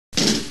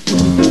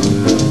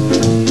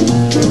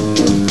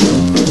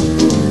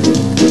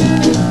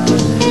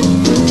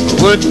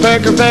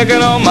Woodpecker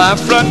pecking on my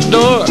front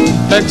door.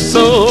 Pecked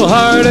so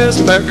hard his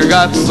pecker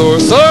got sore.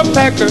 Sore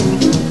pecker,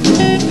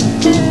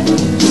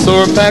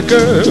 sore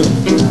pecker.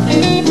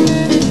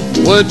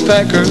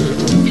 Woodpecker,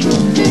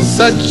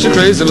 such a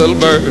crazy little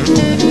bird.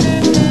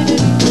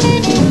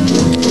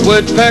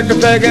 Woodpecker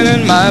pecking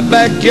in my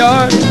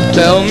backyard.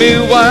 Tell me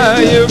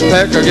why your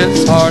pecker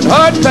gets hard.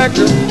 Hard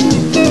pecker,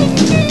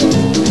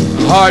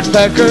 hard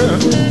pecker.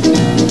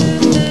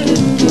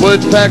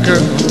 Woodpecker,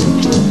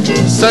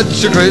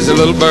 such a crazy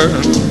little bird.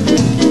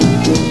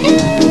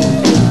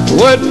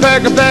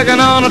 Woodpecker pecking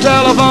on a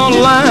telephone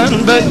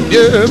line. Bet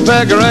your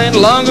pecker ain't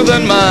longer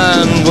than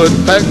mine.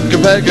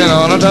 Woodpecker pecking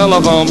on a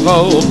telephone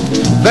pole.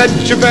 Bet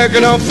your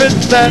pecker don't fit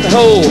that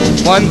hole.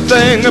 One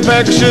thing a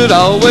pecker should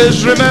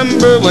always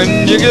remember: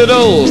 when you get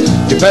old,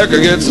 your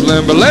pecker gets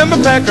limber.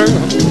 Limber pecker,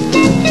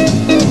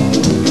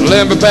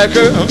 limber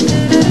pecker.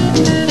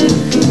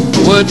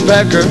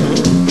 Woodpecker,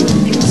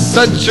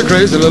 such a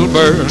crazy little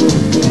bird.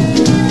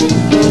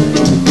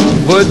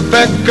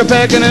 Woodpecker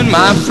pecking in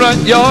my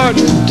front yard.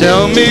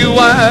 Tell me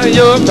why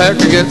your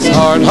pecker gets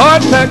hard.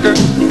 Hard pecker,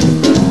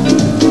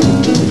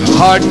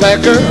 hard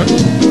pecker.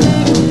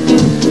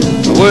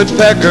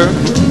 Woodpecker,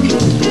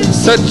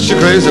 such a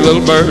crazy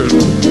little bird.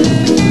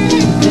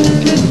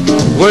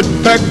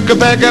 Woodpecker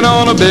pecking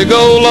on a big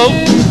old oak.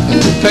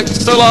 Pecked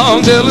so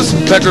long till his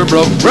pecker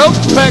broke. Broke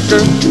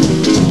pecker,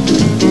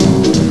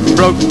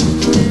 broke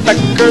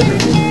pecker.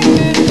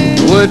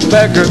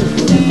 Woodpecker,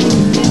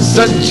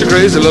 such a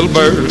crazy little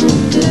bird.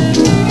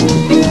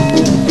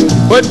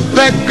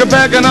 Woodpecker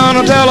pecking on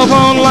a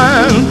telephone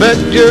line. Bet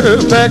your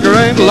pecker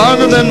ain't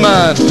longer than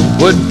mine.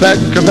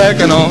 Woodpecker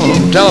pecking on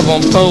a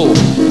telephone pole.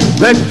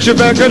 Bet your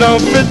pecker don't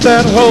fit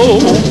that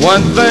hole.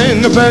 One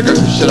thing a pecker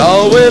should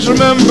always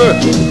remember: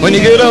 when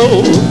you get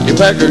old, your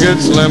pecker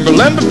gets limber.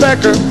 Limber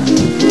pecker,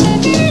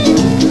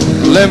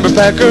 limber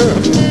pecker.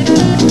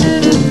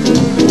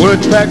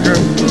 Woodpecker,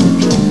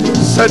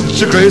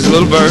 such a crazy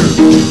little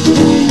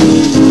bird.